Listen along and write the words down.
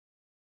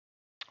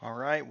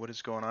Alright, what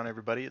is going on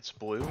everybody? It's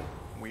Blue.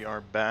 We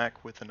are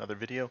back with another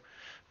video.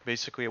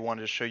 Basically I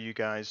wanted to show you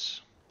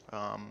guys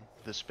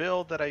this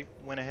build that I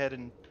went ahead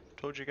and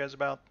told you guys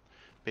about.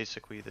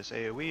 Basically this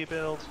AoE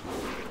build,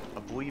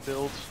 a Blue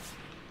build.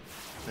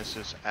 This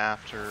is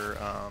after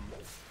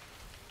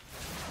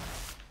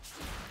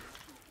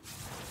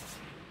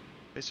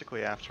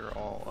basically after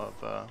all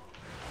of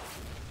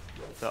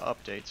the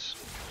updates.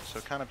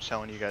 So kind of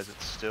telling you guys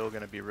it's still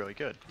going to be really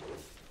good.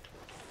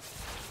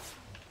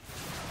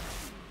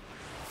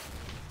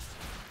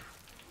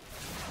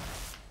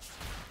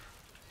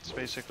 It's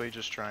basically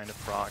just trying to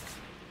proc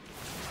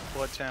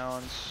Blood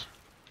Talons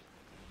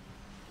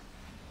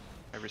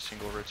every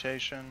single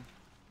rotation.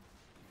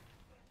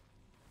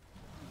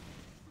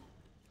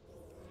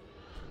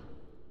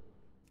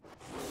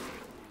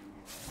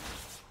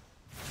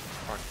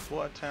 Proc the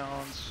Blood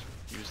Talons,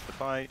 use the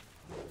bite,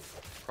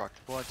 proc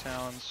the Blood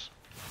Talons,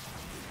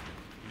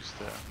 use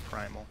the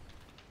primal,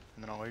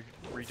 and then I'll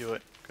redo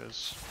it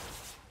because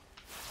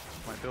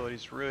my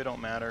abilities really don't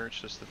matter,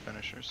 it's just the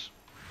finishers.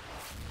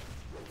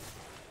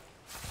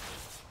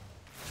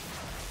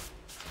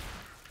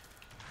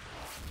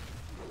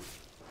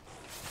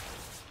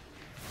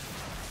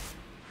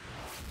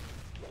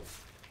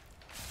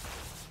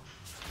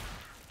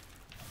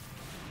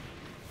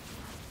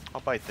 I'll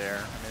bite there.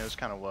 I mean, it was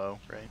kind of low,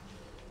 right?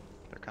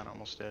 They're kind of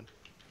almost dead.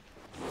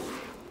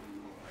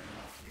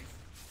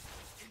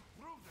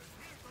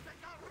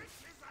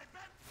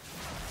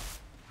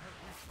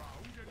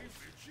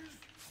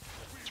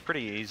 It's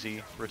pretty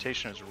easy.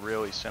 Rotation is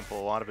really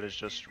simple. A lot of it is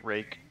just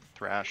rake,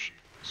 thrash,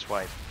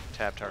 swipe,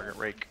 tab target,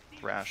 rake,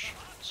 thrash,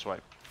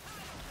 swipe.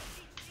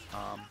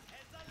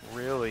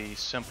 Really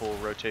simple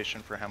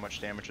rotation for how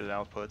much damage it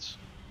outputs.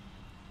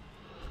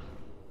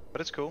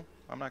 But it's cool.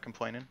 I'm not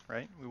complaining,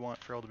 right? We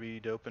want Feral to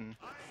be dope and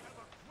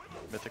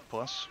Mythic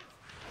Plus.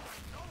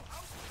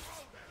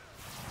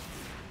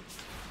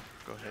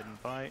 Go ahead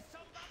and bite.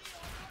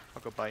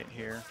 I'll go bite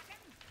here.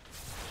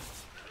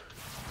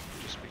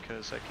 Just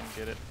because I can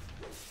get it.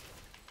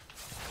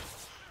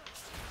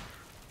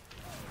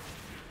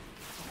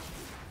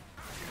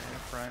 Okay,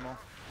 primal.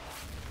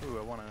 Ooh,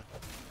 I want to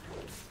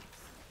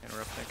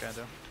interrupt that guy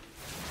though.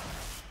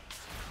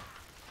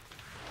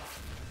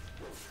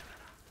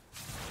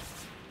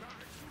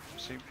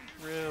 See,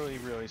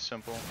 really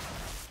simple.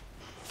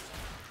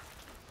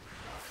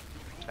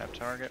 Tap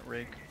target,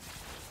 rake,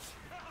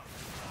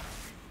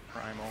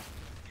 primal. I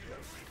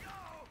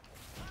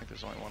think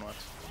there's only one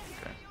left.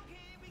 Okay.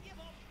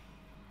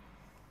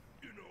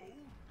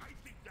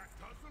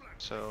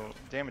 So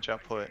damage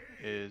output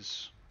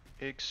is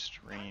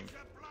extreme.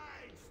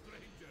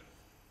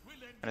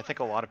 And I think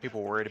a lot of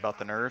people were worried about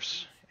the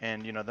nerfs,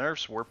 and you know, the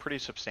nerfs were pretty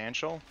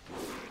substantial,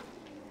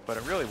 but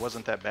it really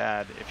wasn't that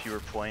bad if you were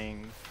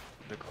playing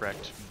the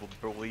correct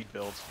lead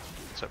build.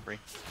 What's up, Bree?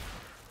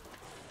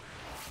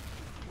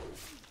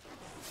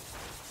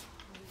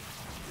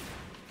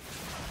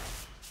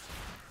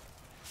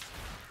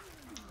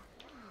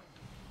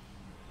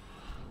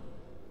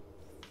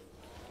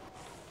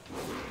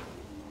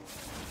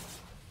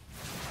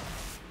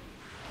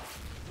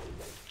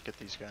 Get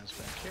these guys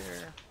back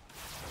here.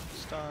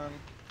 Stun.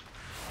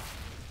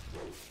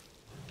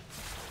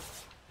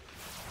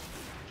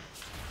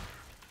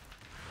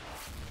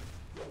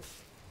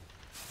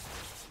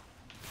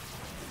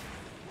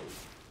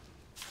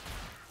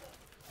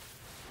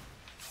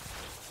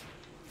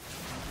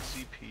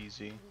 Easy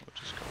peasy. We'll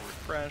just go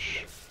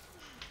refresh.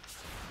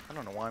 I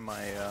don't know why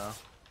my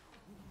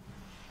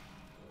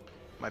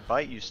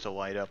bite used to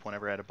light up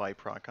whenever I had a bite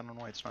proc. I don't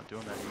know why it's not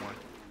doing that anymore.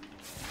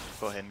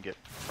 Go ahead and get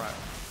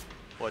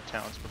Blood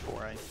Talons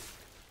before I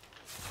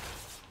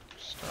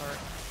start.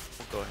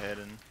 We'll go ahead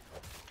and...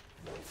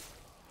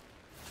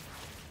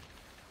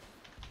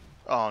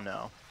 Oh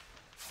no.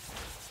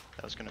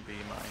 That was going to be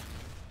my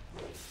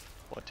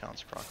Blood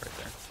Talons proc right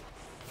there.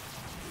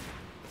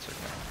 That's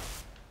okay.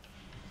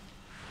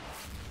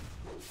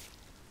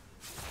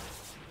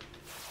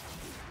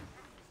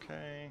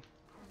 Okay.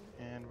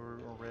 And we're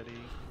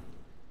ready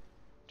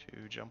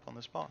to jump on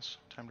this boss.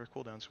 Timed our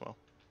cooldowns well.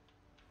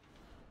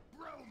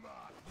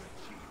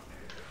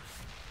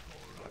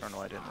 I don't know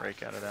why I didn't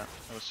rake out of that.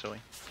 That was silly.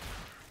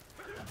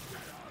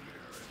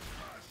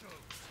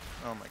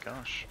 Oh my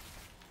gosh.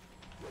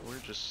 We're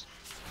just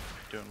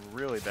doing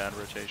really bad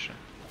rotation.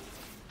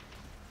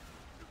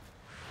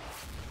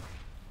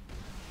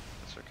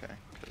 That's okay,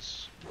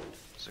 because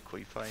it's a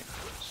Clee fight,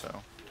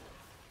 so...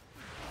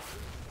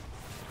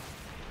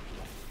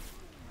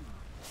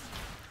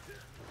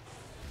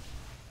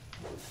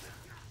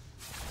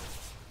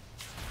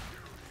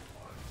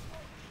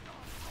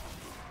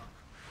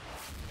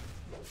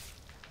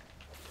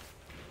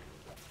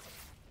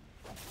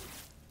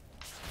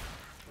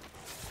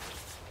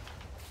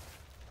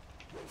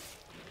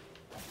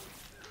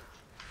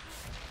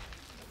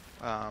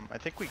 I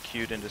think we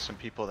queued into some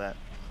people that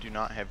do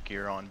not have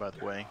gear on, by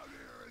the way.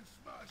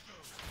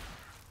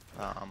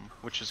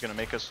 Which is going to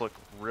make us look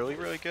really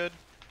good,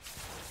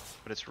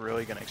 but it's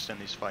really going to extend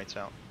these fights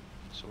out.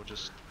 So we'll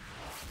just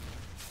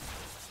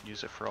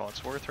use it for all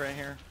it's worth right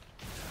here.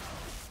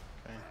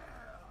 Okay.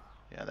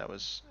 Yeah, that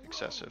was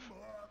excessive,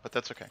 but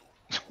that's okay.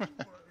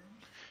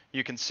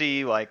 You can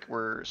see, like,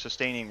 we're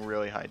sustaining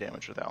really high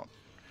damage without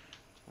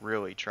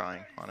really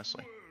trying,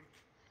 honestly.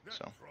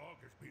 So,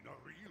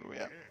 what are we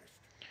at?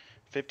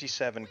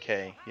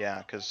 57k, yeah,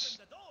 because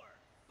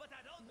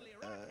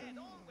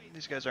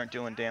these guys aren't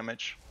doing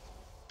damage.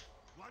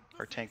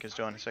 Our tank is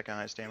doing the second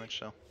highest damage,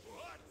 so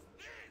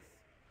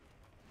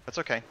that's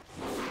okay.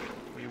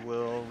 We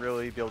will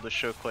really be able to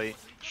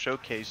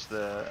showcase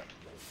the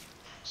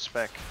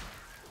spec.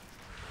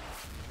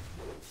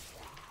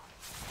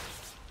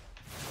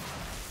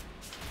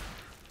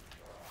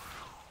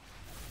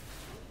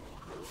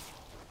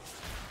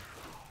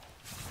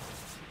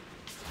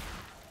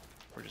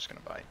 We're just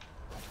gonna bite.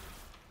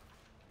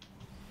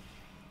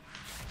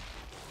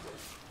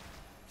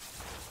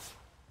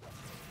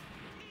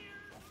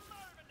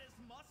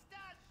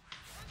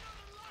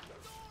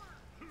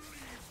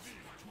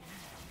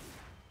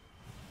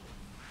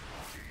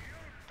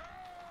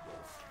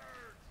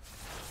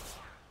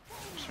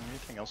 Is there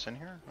anything else in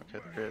here? Okay,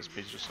 there is,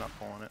 but he's just not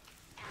pulling it.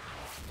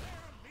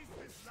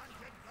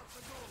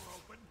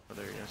 Oh,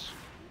 there he is.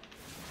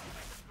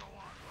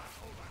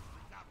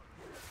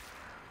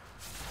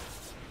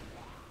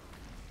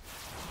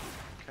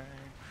 Okay.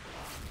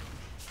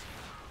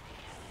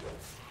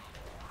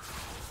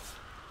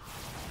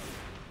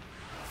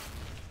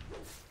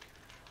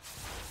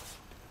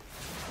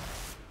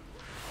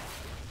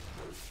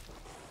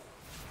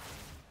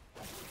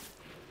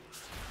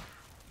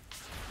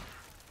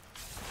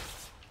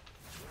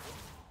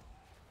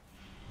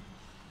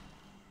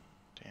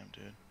 Damn,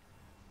 dude.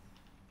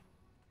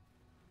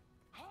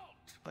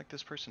 Like,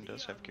 this person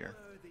does have gear.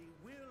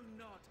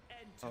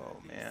 Oh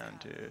man,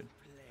 dude.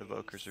 The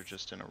Evokers are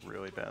just in a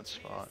really bad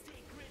spot.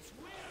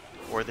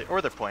 Or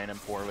they're playing him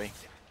poorly.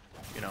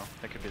 You know,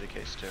 that could be the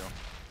case too.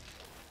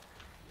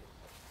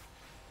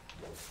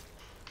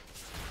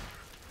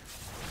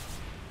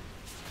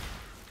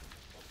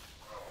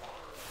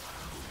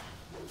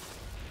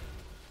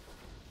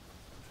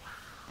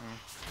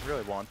 I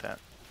really want that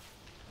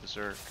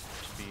Berserk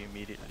to be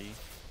immediately.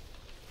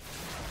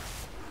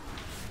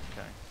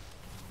 Okay.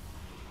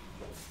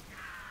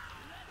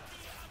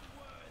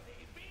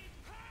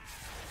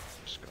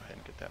 Just go ahead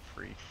and get that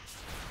free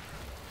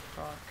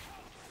proc.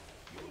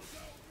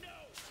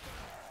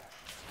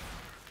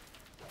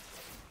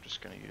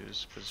 Just gonna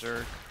use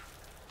Berserk.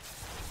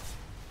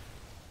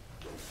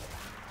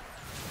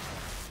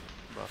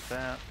 Buff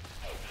that.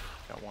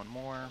 Got one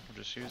more. We'll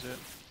just use it.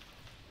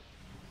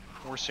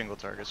 We're single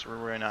targets, so we're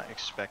really not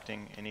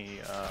expecting any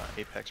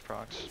Apex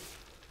procs.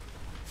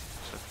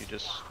 So if you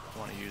just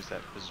want to use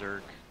that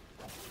Berserk,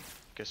 I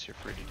guess you're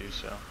free to do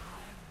so.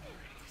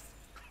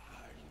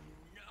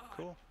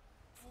 Cool.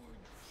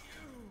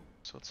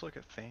 So let's look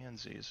at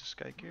Fancy. Is this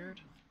guy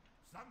geared?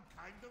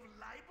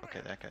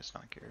 Okay, that guy's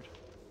not geared.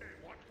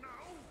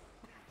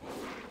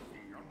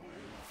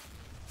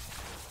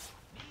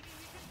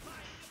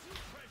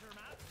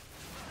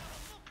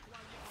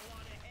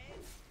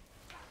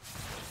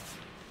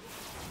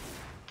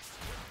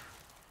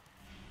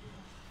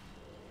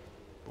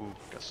 Ooh,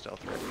 got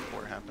stealth right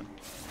before it happened.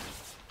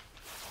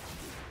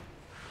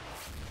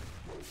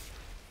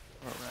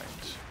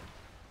 Alright.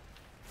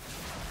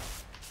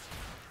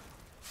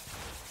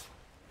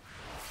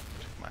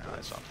 Took my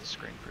eyes off the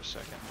screen for a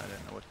second. I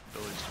didn't know what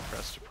abilities to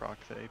press to proc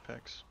the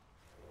Apex.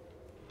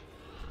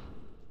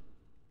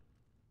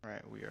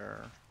 Alright, we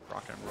are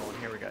rocking and rolling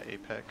here. We got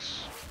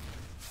Apex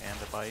and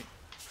a bite.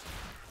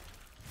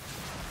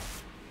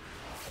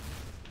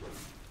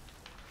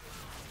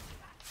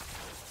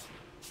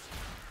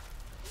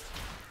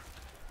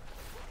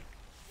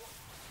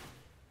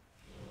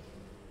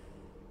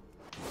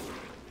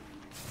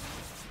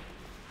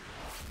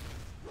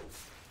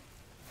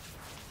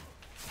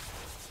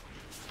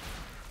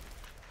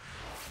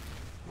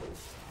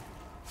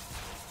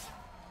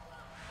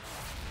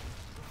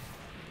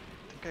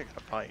 I think I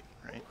got a bite,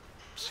 right?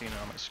 Seeing it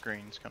on my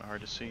screen, it's kind of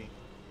hard to see.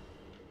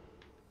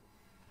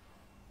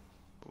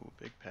 Ooh,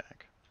 big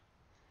pack.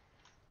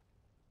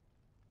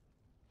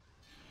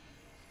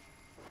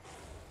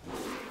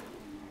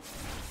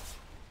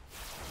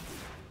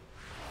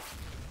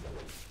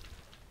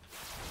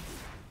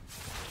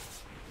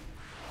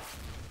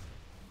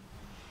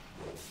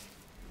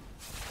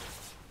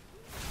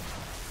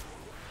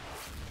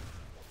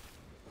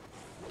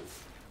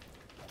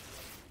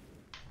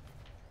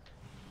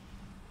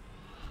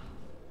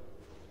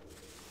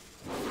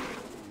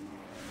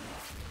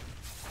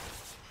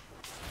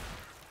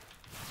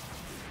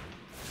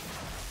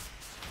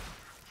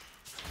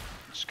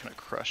 Just gonna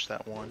crush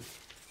that one.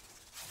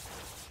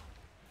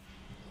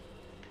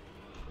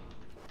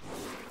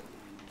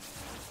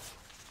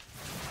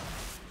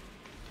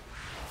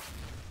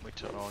 Wait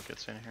till it all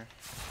gets in here.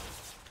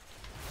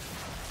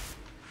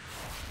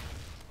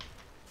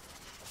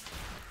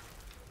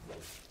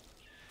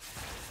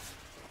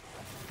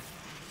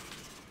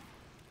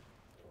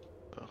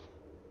 Ugh.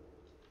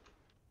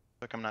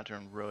 Like I'm not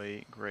doing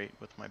really great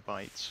with my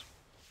bites.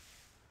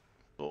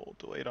 A little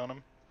delayed on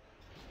them.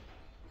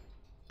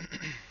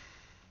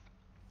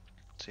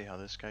 See how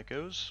this guy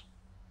goes.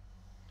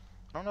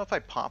 I don't know if I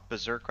pop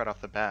Berserk right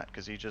off the bat,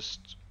 because he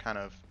just kind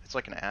of, it's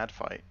like an ad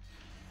fight.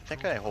 I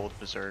think I hold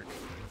Berserk,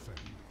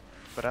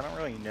 but I don't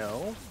really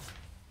know,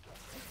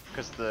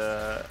 because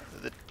the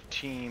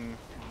team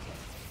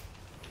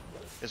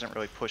isn't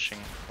really pushing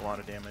a lot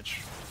of damage.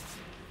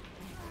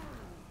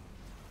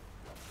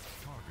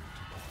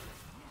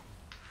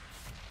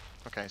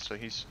 Okay, so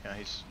he's,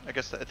 I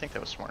guess I think that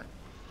was smart.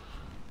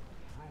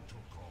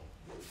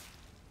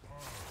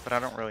 But I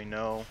don't really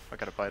know. I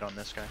got a bite on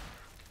this guy.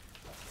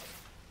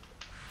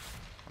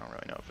 I don't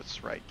really know if it's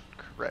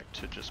correct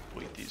to just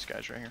bleed these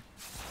guys right here.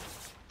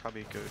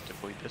 Probably go to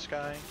bleed this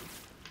guy,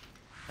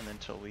 and then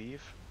to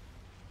leave.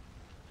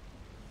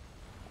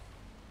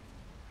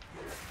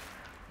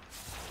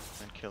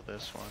 Then kill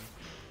this one.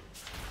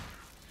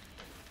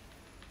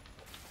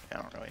 Yeah,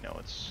 I don't really know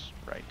what's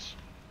right.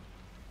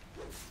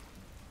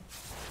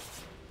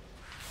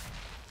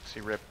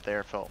 See, Rip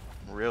there felt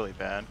really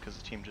bad because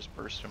the team just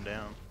burst him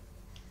down.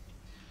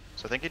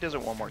 So I think he does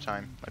it one more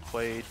time.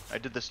 I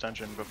did this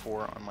dungeon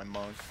before on my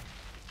monk,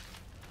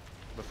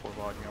 before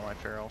logging on my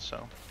feral,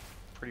 so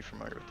pretty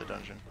familiar with the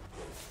dungeon.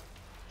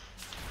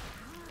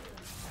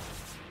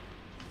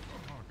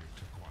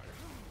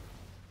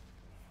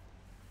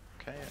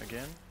 Okay,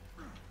 again.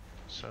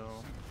 So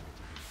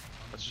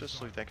let's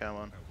just leave that guy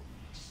alone.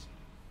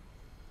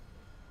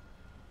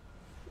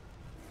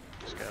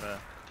 Just got a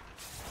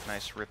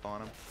nice rip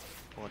on him.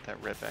 We'll let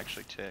that rip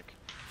actually tick.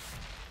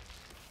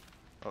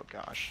 Oh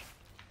gosh.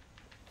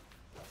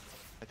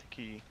 I think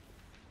he...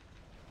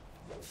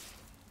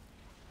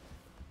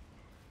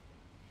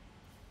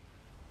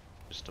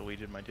 just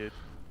deleted my dude.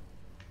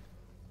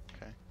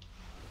 Okay.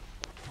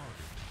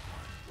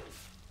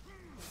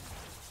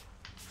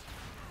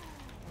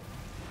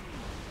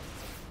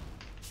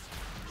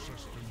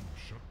 System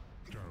shut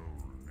down.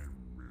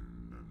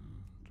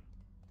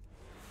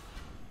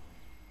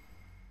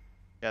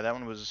 Yeah, that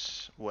one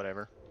was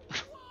whatever.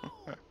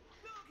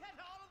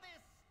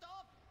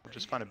 We'll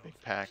just find a big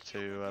pack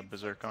to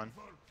berserk on.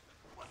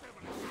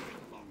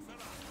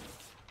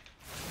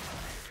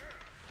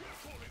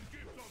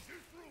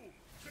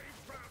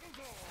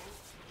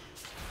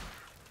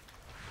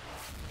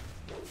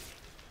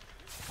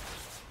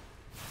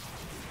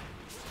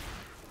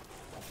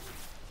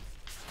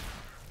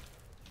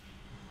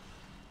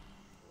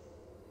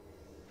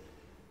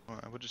 Well,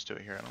 we'll just do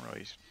it here. I don't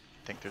really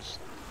think there's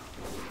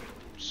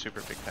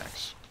super big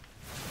packs.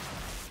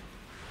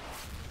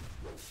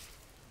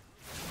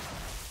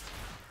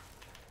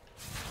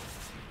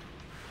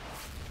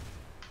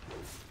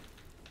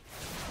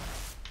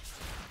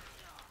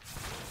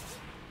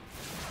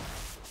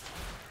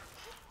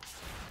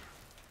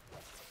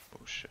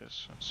 Oh shit,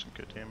 that's some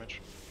good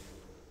damage.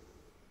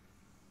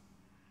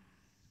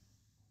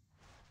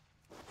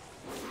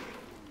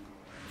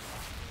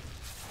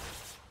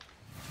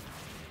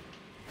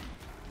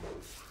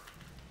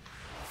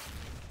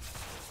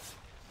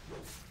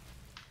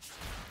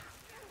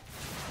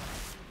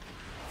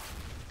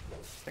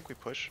 I think we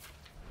push.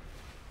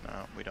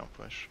 No, we don't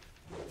push.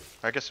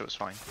 I guess it was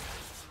fine.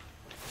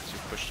 So we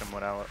pushed him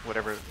out of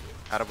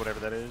whatever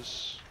that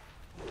is.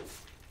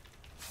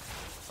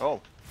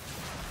 Oh.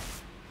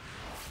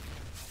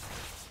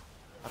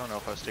 I don't know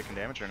if I was taking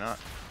damage or not.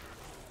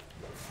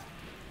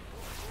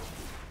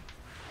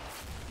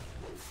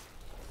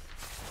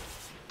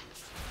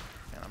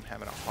 Man, I'm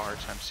having a hard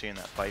time seeing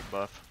that bite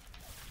buff.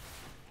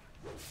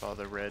 With all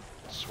the red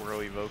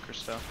swirly evoker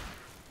stuff.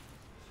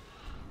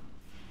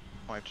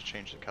 I have to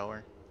change the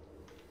color.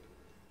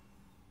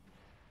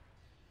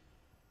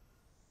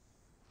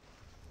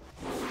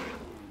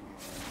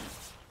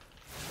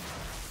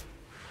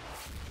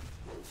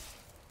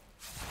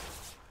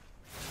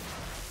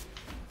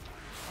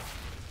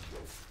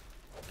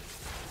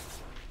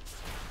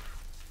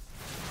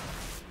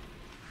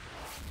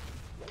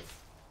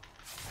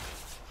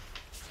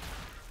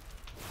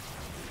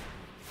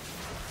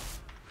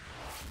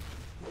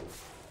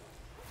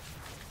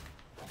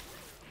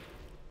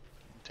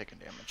 Taking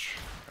damage.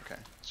 Okay,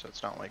 so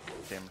it's not like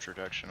damage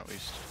reduction at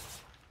least.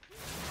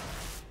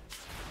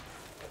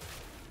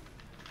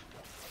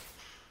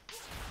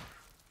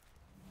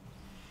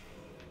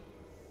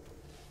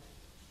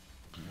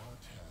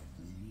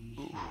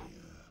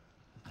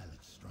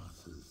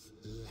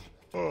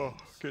 Oh,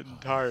 getting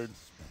tired.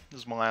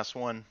 This is my last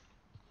one.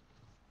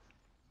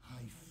 I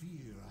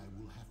fear I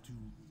will have to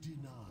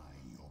deny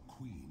your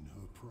queen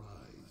her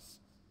prize.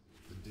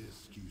 The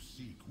disc you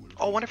seek will...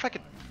 Oh, I wonder if I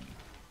could...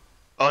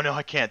 Oh no,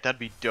 I can't. That'd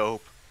be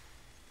dope.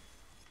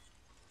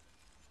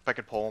 If I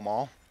could pull them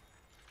all.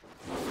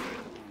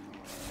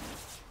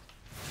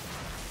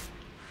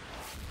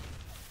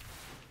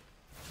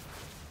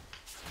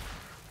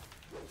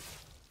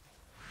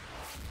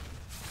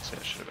 See,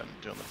 I should have been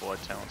doing the Blood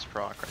Talents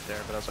proc right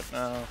there, but I was like,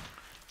 no,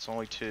 it's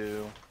only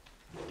 2.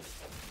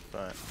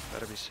 But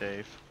better be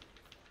safe.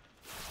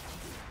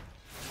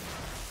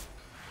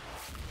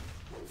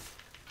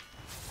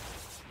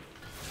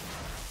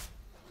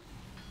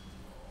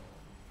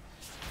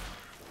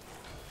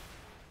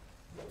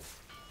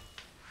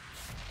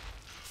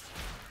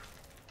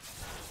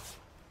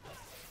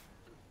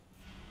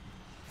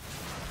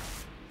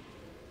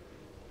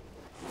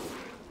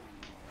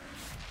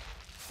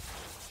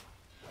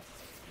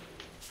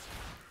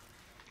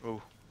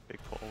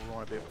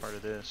 be a part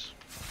of this.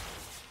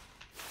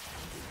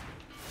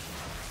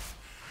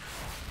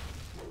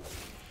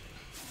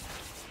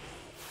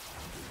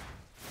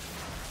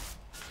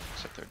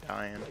 Looks like they're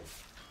dying.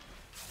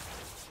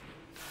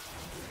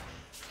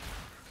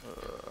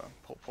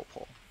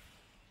 Pull.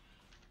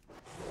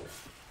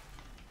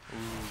 Ooh.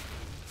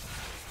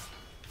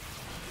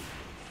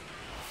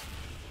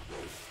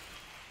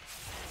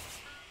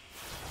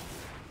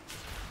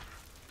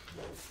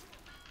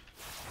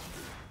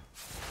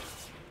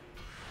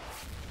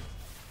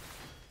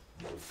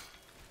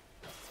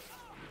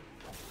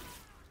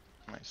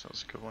 Nice, that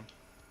was a good one.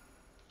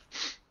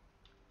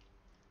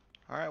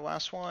 Alright,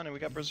 last one, and we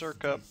got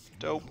Berserk up.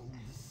 Dope.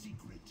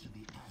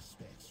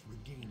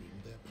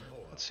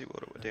 Let's see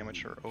what it would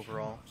damage her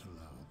overall.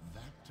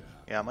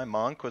 Yeah, my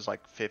monk was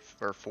like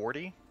 50 or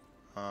 40.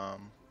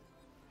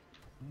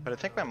 But I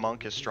think my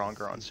monk is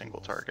stronger on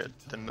single target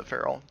than the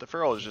feral. The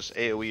feral is just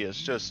AoE is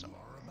just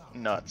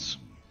nuts.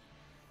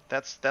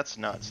 That's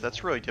nuts.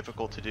 That's really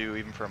difficult to do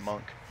even for a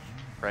monk,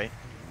 right?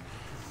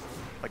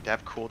 Like to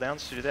have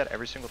cooldowns to do that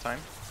every single time.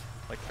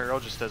 Like feral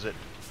just does it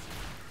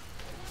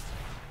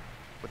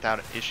without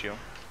an issue.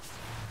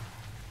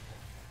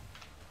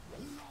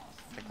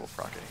 I think we'll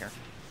proc it here.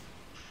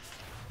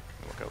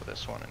 We'll go with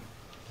this one and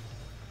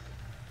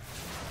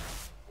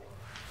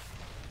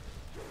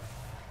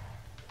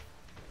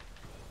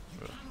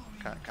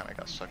kind of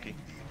got sucky.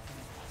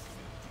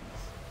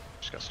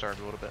 Just got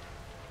started a little bit.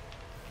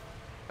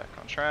 Back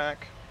on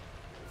track.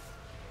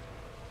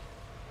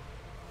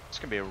 It's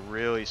gonna be a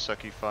really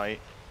sucky fight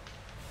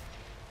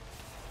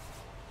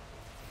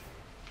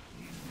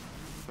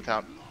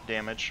without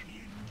damage.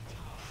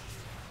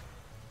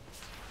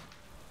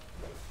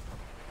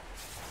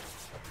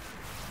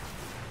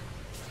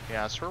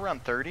 Yeah, so we're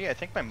around 30. I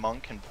think my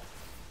monk can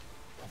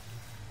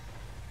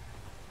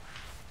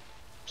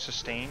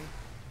sustain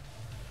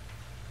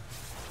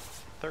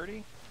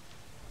 30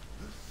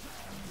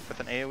 with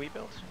an AoE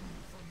build.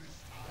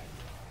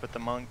 But the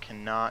monk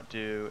cannot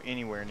do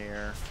anywhere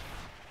near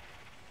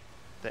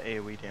the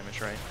AoE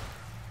damage, right?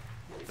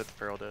 That the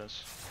feral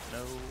does.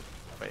 No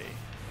way.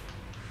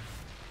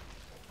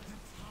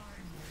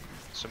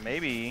 So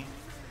maybe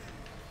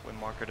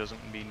Windwalker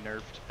doesn't be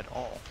nerfed at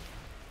all.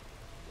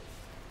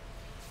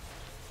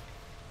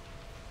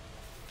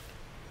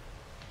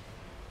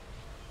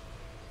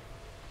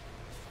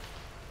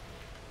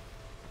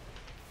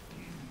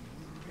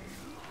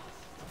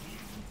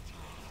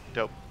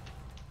 Dope.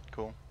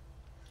 Cool.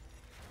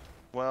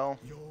 Well,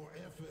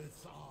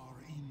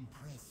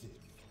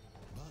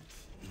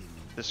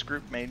 this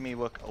group made me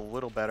look a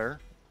little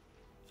better.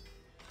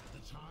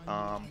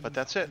 But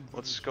that's it.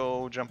 Let's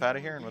go jump out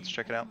of here and let's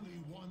check it out.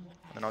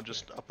 And I'll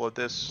just upload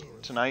this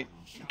tonight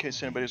in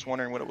case anybody's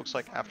wondering what it looks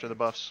like after the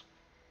buffs.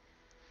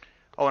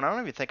 Oh, and I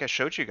don't even think I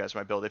showed you guys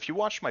my build. If you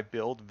watched my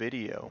build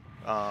video,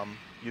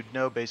 you'd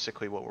know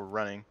basically what we're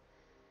running.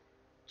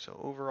 So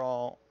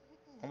overall,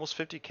 almost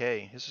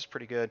 50k. This is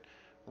pretty good.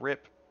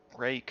 Rip,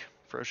 Rake,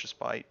 Ferocious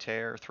Bite,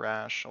 Tear,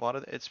 Thrash. A lot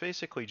of it's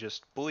basically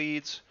just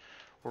bleeds.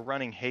 We're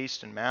running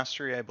Haste and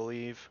Mastery, I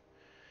believe.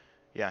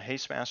 Yeah,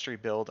 Haste Mastery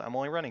build. I'm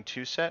only running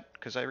 2 set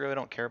because I really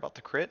don't care about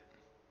the crit.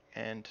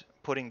 And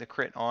putting the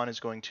crit on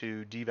is going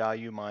to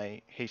devalue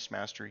my Haste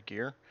Mastery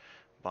gear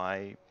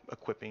by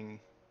equipping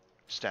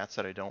stats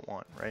that I don't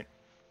want, right?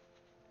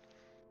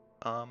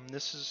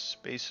 This is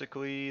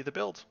basically the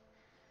build.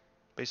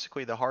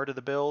 Basically the heart of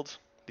the build.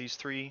 These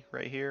 3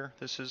 right here.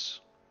 This is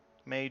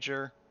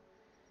major.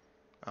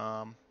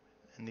 And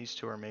these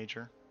 2 are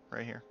major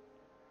right here.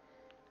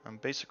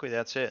 Basically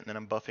that's it. And then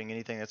I'm buffing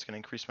anything that's going to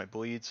increase my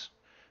bleeds.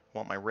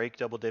 Want my Rake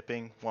double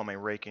dipping. Want my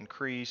Rake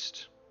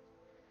increased.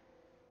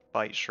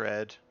 Bite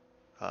Shred.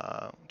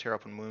 Tear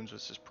Open Wounds,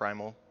 which is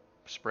primal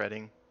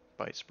spreading.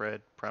 Bite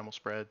spread. Primal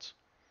spreads.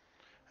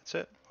 That's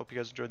it. Hope you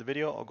guys enjoyed the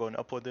video. I'll go and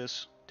upload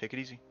this. Take it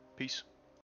easy. Peace.